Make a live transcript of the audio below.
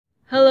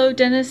Hello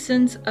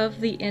denizens of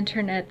the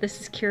internet,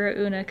 this is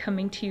Kiera-Oona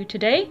coming to you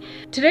today.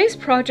 Today's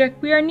project,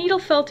 we are needle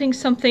felting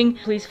something.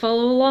 Please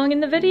follow along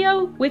in the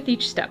video with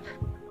each step.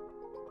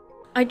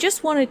 I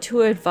just wanted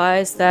to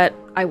advise that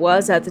I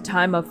was, at the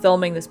time of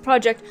filming this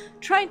project,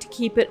 trying to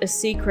keep it a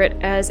secret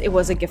as it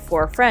was a gift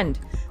for a friend.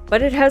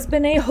 But it has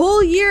been a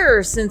whole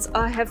year since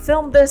I have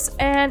filmed this,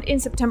 and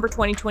in September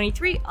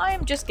 2023, I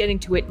am just getting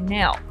to it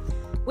now.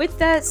 With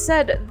that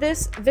said,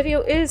 this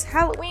video is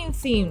Halloween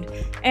themed,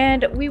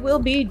 and we will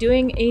be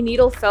doing a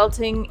needle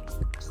felting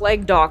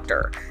plague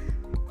doctor.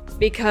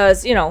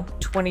 Because, you know,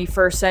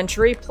 21st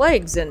century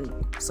plagues and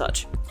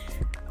such.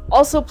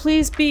 Also,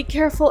 please be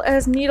careful,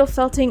 as needle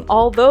felting,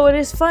 although it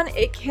is fun,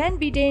 it can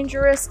be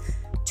dangerous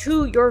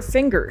to your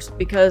fingers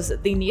because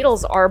the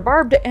needles are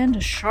barbed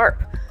and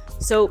sharp.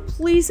 So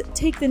please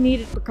take the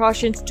needed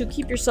precautions to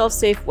keep yourself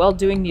safe while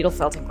doing needle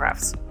felting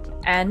crafts.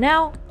 And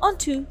now,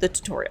 onto the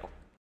tutorial.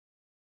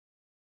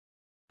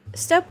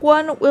 Step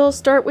 1, we'll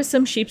start with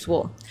some sheep's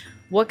wool.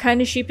 What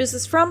kind of sheep is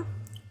this from?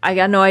 I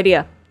got no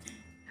idea.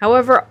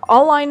 However,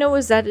 all I know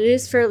is that it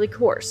is fairly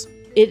coarse.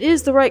 It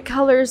is the right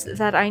colors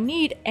that I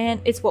need,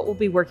 and it's what we'll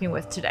be working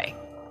with today.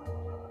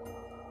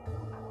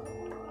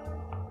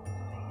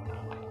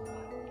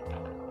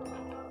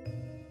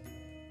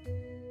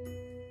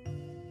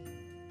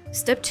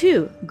 Step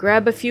 2,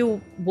 grab a few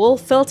wool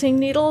felting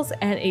needles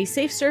and a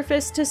safe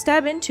surface to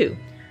stab into.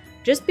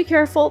 Just be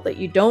careful that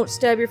you don't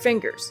stab your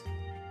fingers.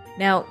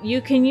 Now,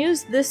 you can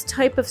use this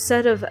type of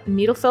set of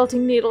needle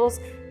felting needles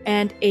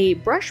and a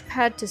brush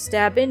pad to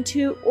stab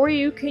into, or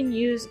you can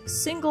use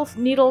single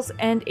needles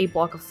and a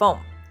block of foam.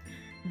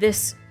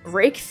 This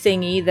rake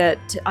thingy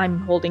that I'm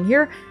holding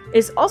here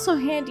is also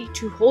handy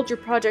to hold your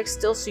project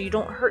still so you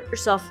don't hurt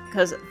yourself,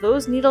 because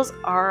those needles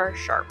are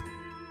sharp.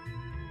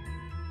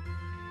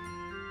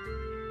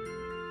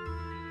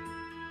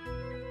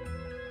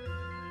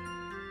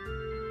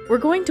 We're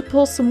going to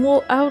pull some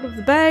wool out of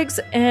the bags,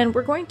 and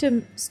we're going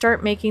to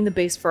start making the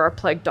base for our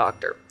plague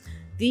doctor.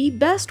 The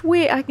best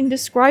way I can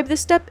describe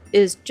this step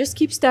is just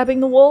keep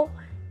stabbing the wool,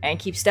 and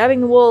keep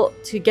stabbing the wool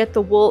to get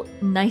the wool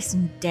nice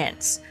and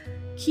dense.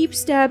 Keep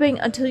stabbing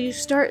until you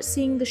start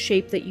seeing the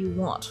shape that you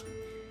want.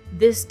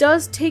 This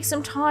does take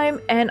some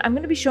time, and I'm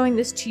going to be showing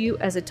this to you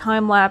as a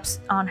time lapse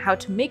on how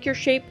to make your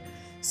shape,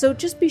 so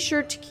just be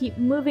sure to keep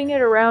moving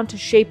it around to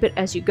shape it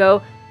as you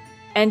go.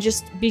 And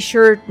just be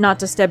sure not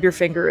to stab your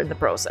finger in the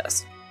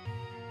process.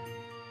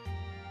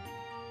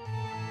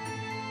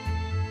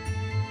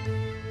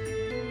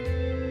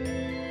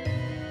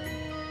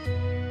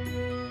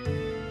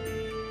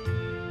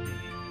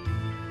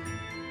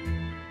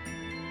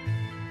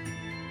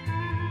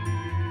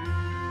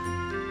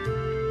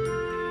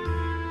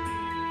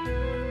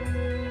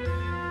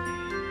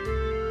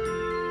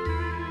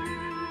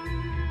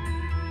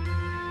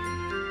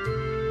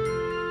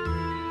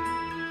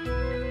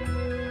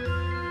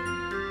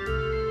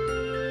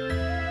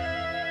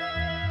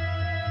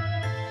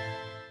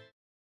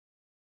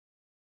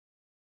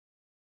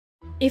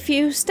 If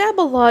you stab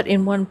a lot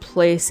in one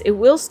place, it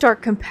will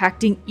start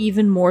compacting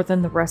even more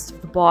than the rest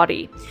of the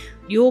body.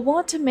 You will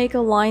want to make a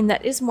line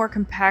that is more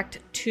compact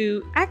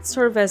to act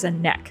sort of as a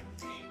neck.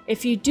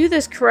 If you do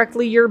this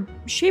correctly, your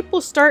shape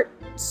will start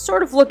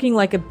sort of looking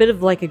like a bit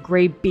of like a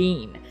gray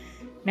bean.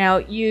 Now,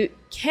 you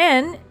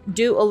can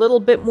do a little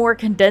bit more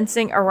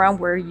condensing around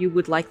where you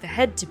would like the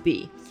head to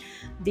be.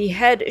 The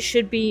head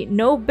should be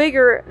no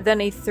bigger than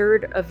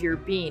 1/3 of your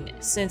bean,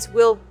 since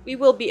we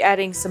will be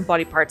adding some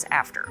body parts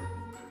after.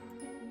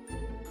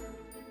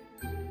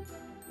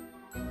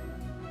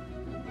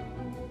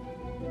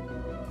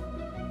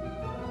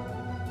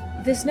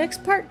 This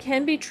next part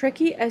can be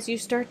tricky as you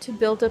start to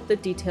build up the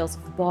details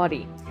of the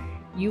body.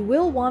 You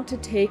will want to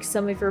take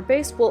some of your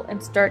base wool and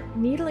start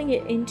needling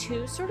it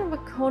into sort of a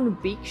cone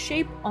beak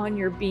shape on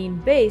your bean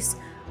base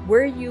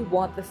where you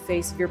want the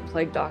face of your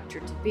plague doctor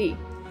to be.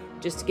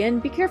 Just again,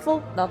 be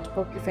careful not to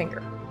poke your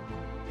finger.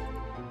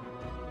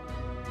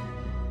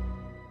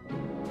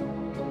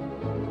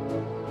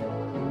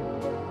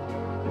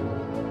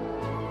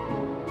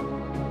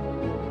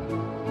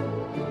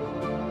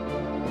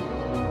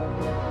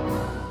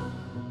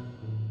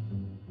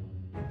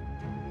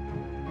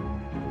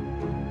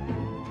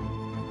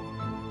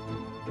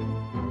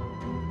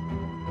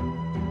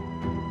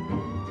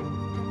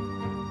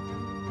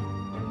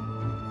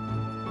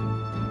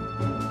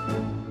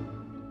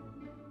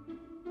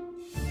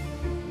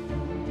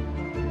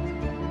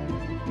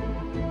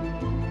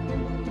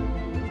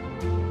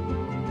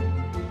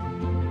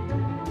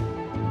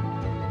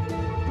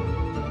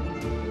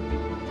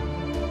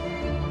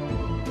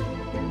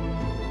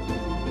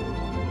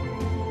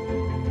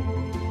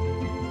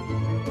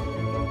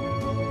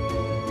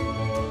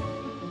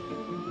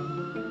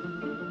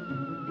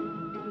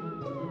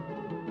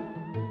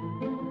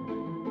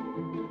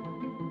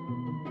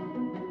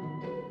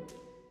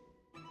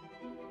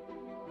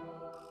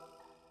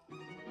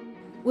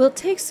 We'll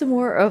take some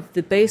more of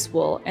the base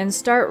wool and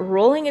start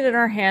rolling it in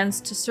our hands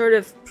to sort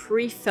of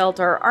pre-felt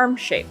our arm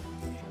shape.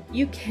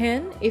 You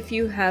can, if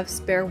you have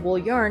spare wool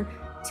yarn,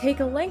 Take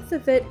a length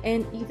of it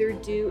and either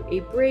do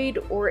a braid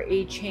or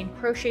a chain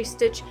crochet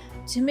stitch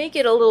to make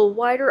it a little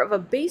wider of a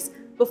base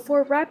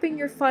before wrapping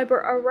your fiber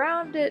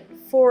around it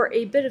for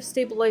a bit of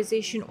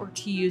stabilization or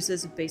to use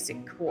as a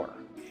basic core.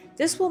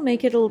 This will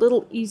make it a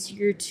little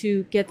easier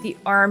to get the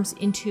arms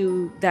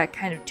into that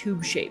kind of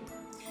tube shape.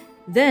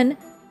 Then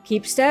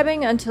keep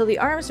stabbing until the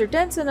arms are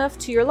dense enough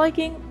to your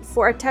liking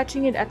before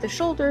attaching it at the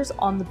shoulders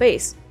on the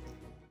base.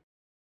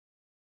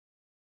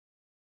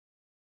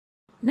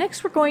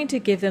 Next, we're going to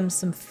give them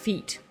some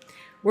feet.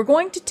 We're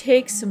going to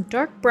take some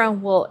dark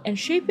brown wool and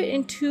shape it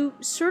into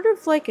sort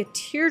of like a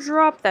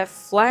teardrop that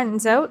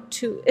flattens out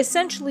to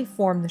essentially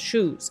form the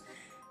shoes.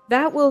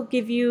 That will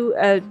give you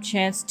a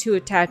chance to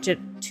attach it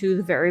to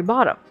the very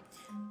bottom.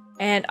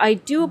 And I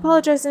do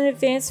apologize in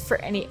advance for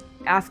any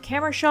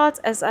off-camera shots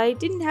as I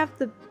didn't have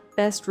the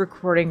best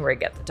recording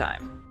rig at the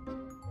time.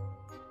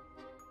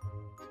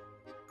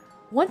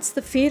 Once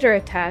the feet are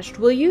attached,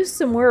 we'll use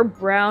some more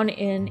brown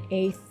in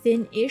a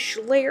thin-ish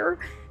layer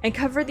and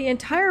cover the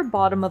entire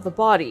bottom of the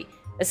body,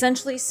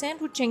 essentially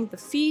sandwiching the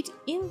feet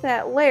in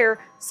that layer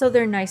so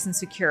they're nice and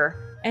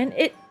secure, and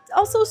it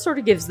also sort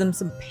of gives them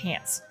some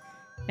pants.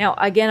 Now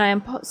again, I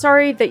am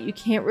sorry that you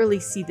can't really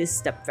see this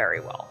step very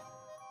well.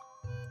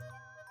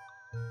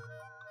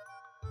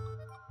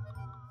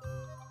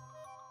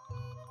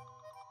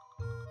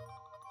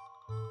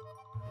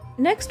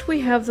 Next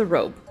we have the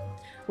robe.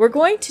 We're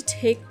going to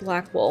take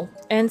black wool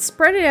and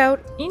spread it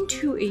out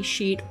into a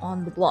sheet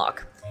on the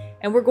block.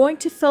 And we're going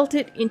to felt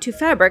it into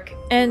fabric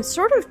and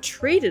sort of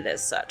treat it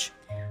as such.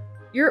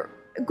 You're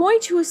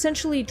going to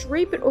essentially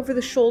drape it over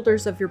the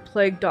shoulders of your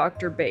Plague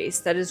Doctor base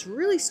that is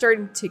really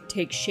starting to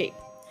take shape.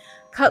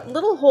 Cut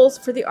little holes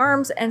for the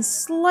arms and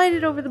slide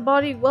it over the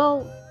body,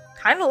 well,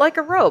 kind of like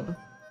a robe.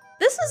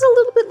 This is a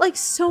little bit like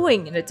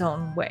sewing in its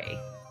own way.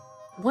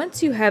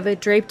 Once you have it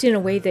draped in a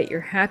way that you're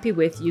happy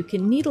with, you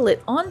can needle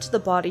it onto the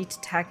body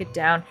to tack it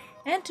down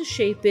and to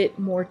shape it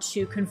more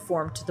to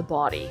conform to the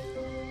body.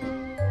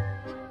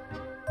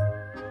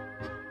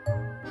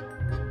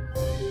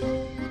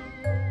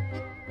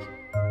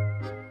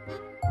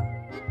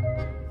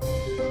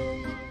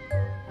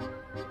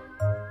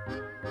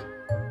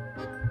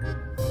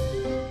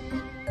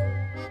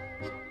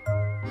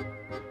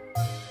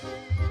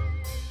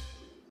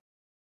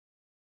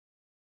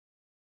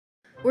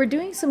 We're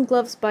doing some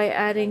gloves by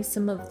adding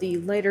some of the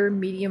lighter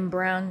medium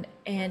brown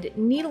and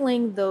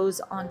needling those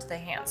onto the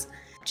hands.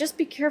 Just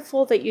be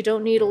careful that you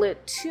don't needle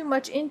it too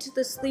much into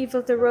the sleeve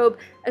of the robe,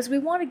 as we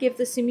want to give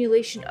the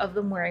simulation of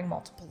them wearing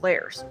multiple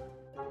layers.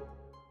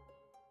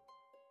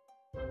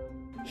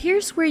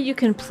 Here's where you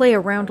can play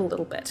around a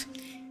little bit.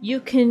 You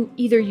can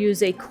either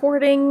use a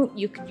cording,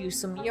 you could use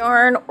some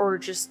yarn, or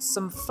just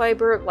some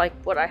fiber like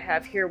what I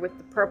have here with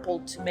the purple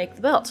to make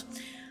the belt.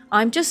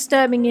 I'm just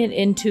stabbing it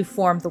in to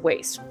form the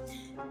waist.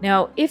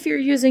 Now, if you're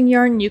using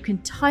yarn, you can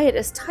tie it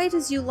as tight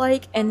as you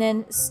like and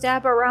then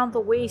stab around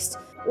the waist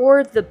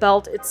or the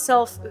belt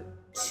itself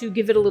to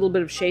give it a little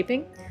bit of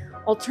shaping.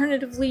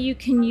 Alternatively, you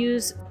can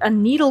use a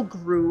needle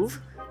groove.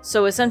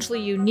 So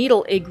essentially you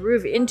needle a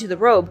groove into the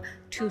robe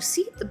to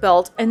seat the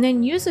belt and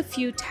then use a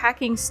few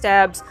tacking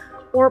stabs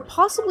or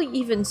possibly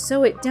even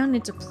sew it down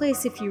into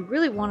place if you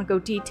really want to go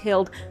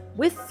detailed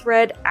with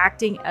thread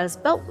acting as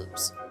belt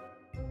loops.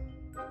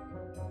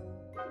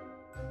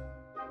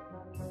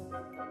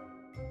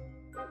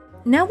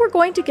 Now we're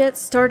going to get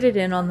started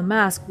in on the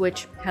mask,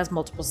 which has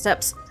multiple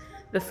steps.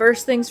 The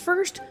first things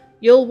first,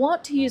 you'll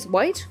want to use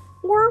white,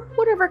 or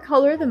whatever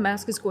color the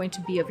mask is going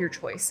to be of your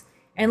choice,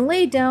 and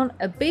lay down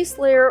a base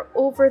layer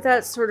over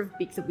that sort of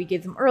beak that we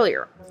gave them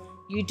earlier.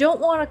 You don't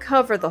want to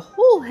cover the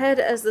whole head,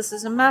 as this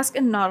is a mask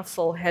and not a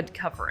full head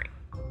covering.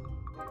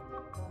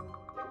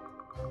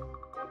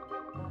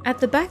 At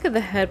the back of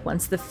the head,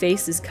 once the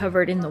face is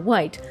covered in the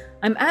white,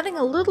 I'm adding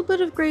a little bit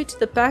of gray to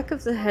the back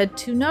of the head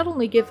to not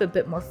only give a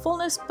bit more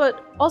fullness,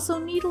 but also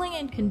needling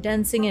and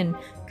condensing and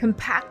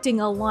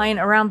compacting a line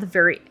around the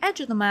very edge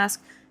of the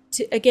mask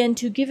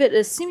to give it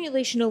a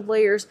simulation of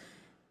layers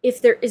if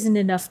there isn't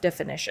enough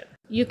definition.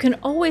 You can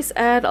always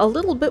add a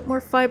little bit more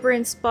fiber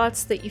in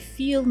spots that you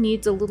feel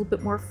needs a little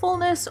bit more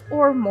fullness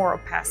or more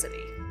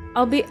opacity.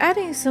 I'll be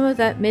adding some of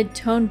that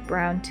mid-tone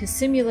brown to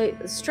simulate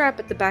the strap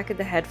at the back of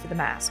the head for the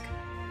mask.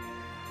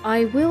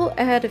 I will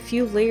add a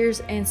few layers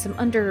and some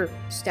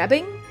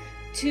understabbing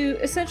to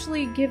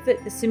essentially give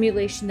it the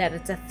simulation that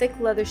it's a thick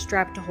leather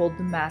strap to hold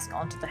the mask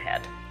onto the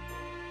head.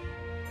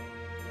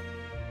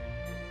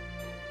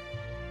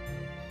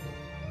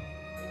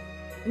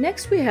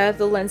 Next we have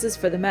the lenses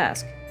for the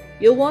mask.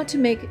 You'll want to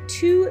make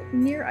 2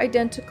 near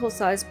identical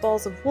sized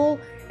balls of wool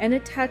and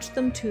attach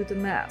them to the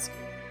mask.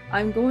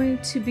 I'm going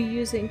to be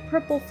using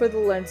purple for the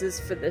lenses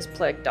for this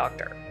Plague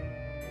Doctor.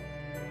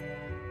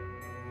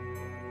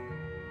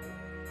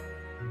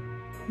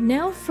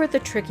 Now for the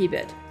tricky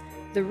bit.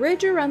 The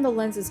ridge around the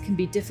lenses can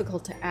be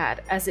difficult to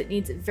add as it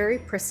needs very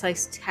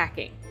precise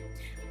tacking.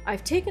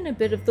 I've taken a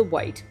bit of the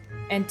white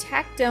and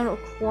tacked down a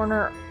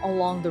corner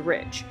along the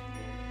ridge.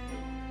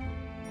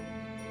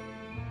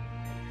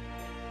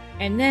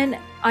 And then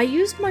I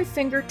used my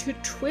finger to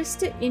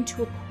twist it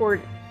into a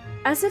cord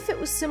as if it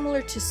was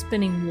similar to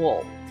spinning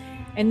wool.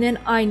 And then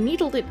I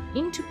needled it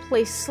into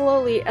place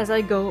slowly as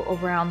I go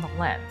around the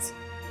lens.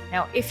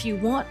 Now, if you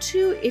want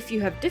to, if you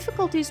have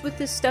difficulties with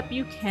this step,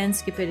 you can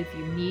skip it if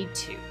you need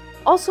to.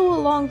 Also,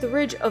 along the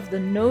ridge of the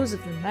nose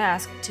of the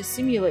mask, to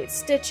simulate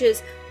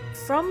stitches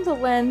from the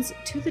lens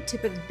to the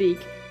tip of the beak,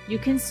 you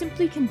can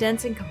simply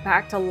condense and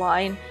compact a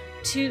line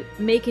to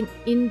make an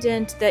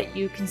indent that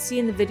you can see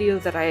in the video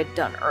that I had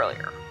done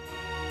earlier.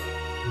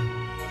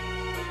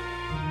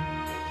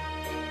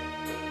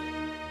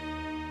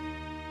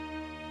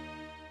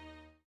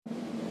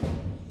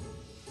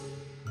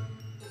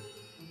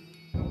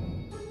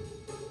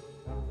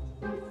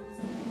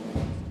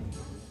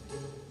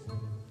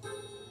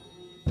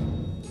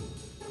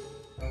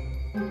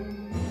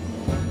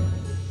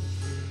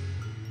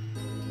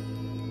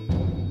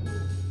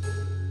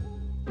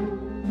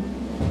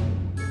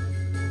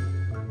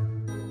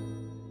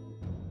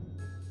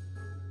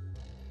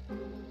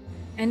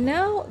 And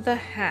now the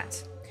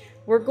hat.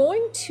 We're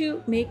going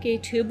to make a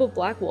tube of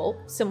black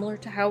wool, similar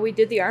to how we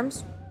did the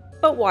arms,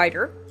 but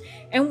wider.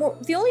 And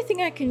the only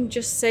thing I can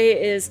just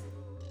say is,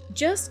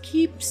 just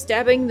keep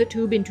stabbing the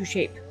tube into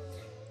shape.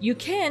 You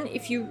can,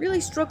 if you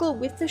really struggle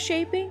with the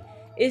shaping,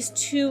 is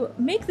to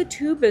make the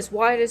tube as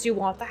wide as you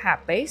want the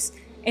hat base,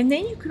 and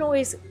then you can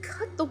always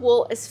cut the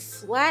wool as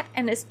flat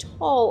and as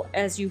tall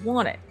as you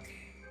want it.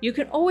 You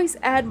can always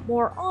add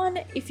more on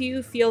if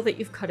you feel that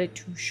you've cut it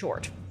too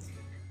short.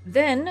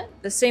 Then,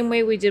 the same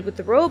way we did with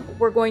the robe,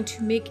 we're going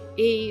to make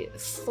a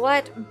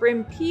flat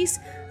brim piece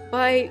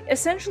by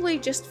essentially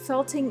just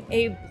felting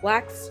a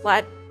black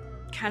flat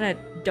kind of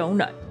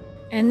donut.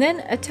 And then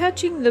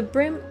attaching the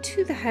brim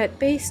to the hat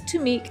base to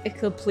make a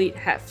complete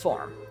hat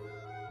form.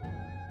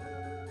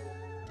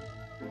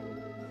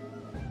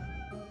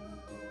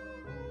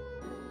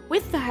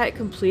 With the hat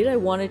complete, I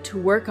wanted to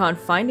work on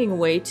finding a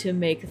way to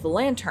make the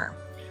lantern.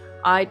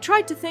 I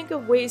tried to think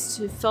of ways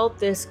to felt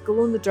this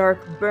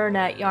glow-in-the-dark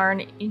burnat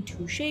yarn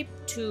into shape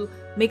to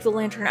make the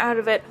lantern out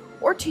of it,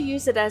 or to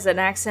use it as an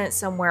accent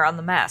somewhere on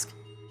the mask.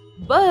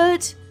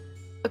 But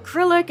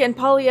acrylic and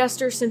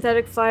polyester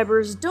synthetic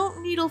fibers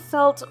don't needle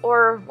felt,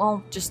 or,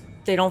 well, just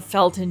they don't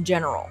felt in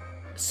general.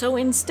 So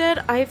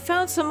instead, I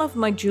found some of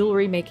my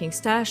jewelry making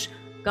stash,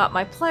 got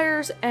my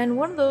pliers and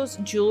one of those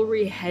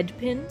jewelry head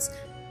pins,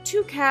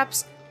 2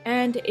 caps,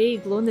 and a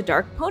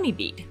glow-in-the-dark pony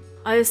bead.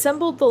 I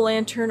assembled the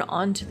lantern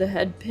onto the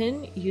head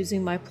pin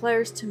using my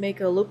pliers to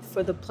make a loop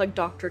for the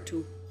plaguedoctor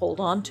to hold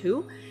on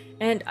to,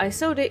 and I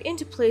sewed it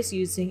into place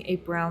using a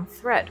brown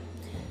thread.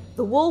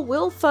 The wool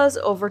will fuzz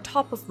over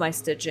top of my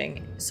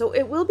stitching, so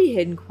it will be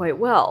hidden quite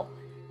well.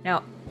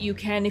 Now, you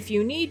can, if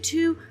you need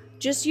to,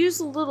 just use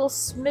a little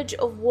smidge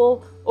of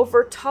wool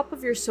over top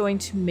of your sewing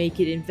to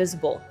make it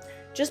invisible.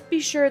 Just be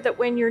sure that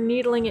when you're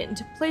needling it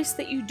into place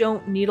that you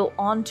don't needle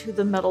onto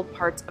the metal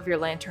parts of your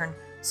lantern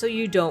so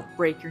you don't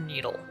break your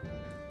needle.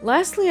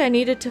 Lastly, I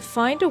needed to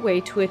find a way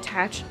to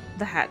attach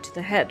the hat to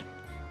the head.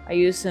 I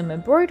used some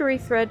embroidery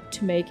thread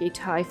to make a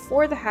tie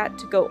for the hat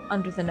to go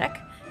under the neck,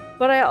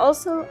 but I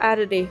also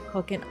added a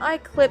hook and eye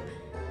clip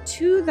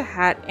to the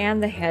hat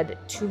and the head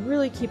to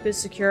really keep it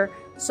secure,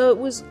 so it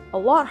was a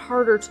lot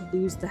harder to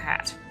lose the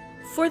hat.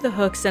 For the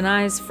hooks and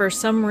eyes, for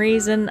some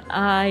reason,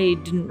 I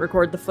didn't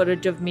record the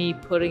footage of me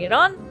putting it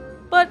on,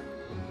 but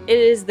it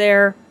is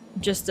there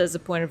just as a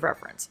point of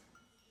reference.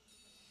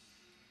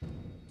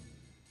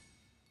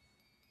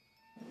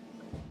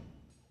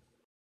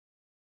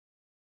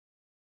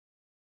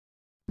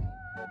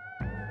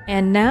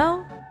 And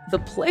now, the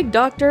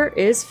plaguedoctor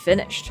is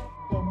finished.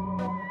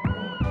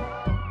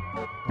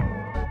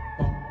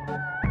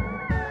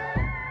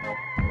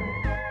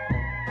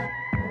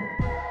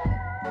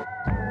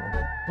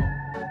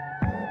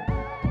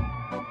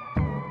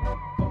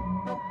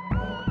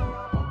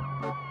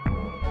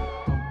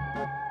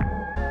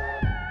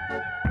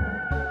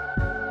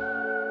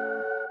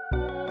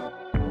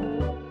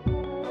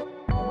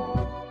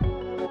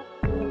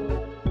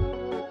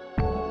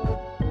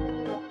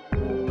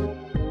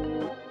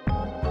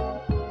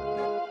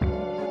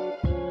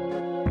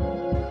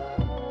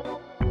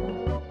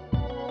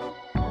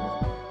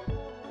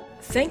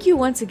 Thank you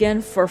once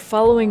again for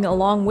following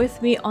along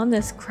with me on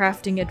this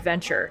crafting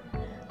adventure.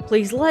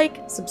 Please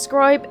like,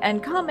 subscribe,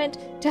 and comment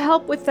to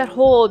help with that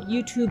whole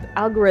YouTube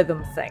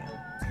algorithm thing.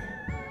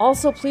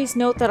 Also, please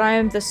note that I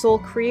am the sole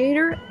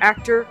creator,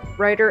 actor,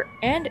 writer,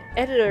 and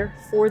editor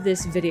for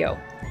this video.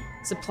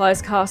 Supplies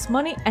cost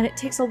money, and it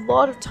takes a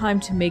lot of time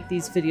to make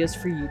these videos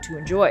for you to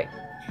enjoy.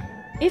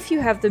 If you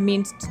have the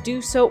means to do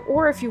so,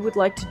 or if you would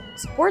like to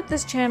support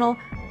this channel,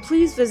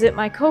 please visit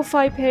my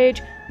Ko-Fi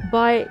page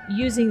by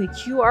using the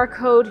QR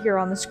code here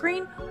on the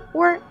screen,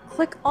 or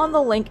click on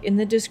the link in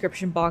the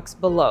description box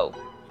below.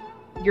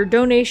 Your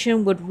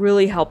donation would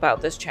really help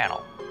out this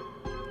channel.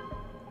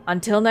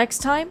 Until next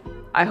time,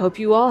 I hope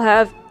you all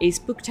have a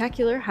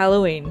spooktacular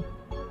Halloween.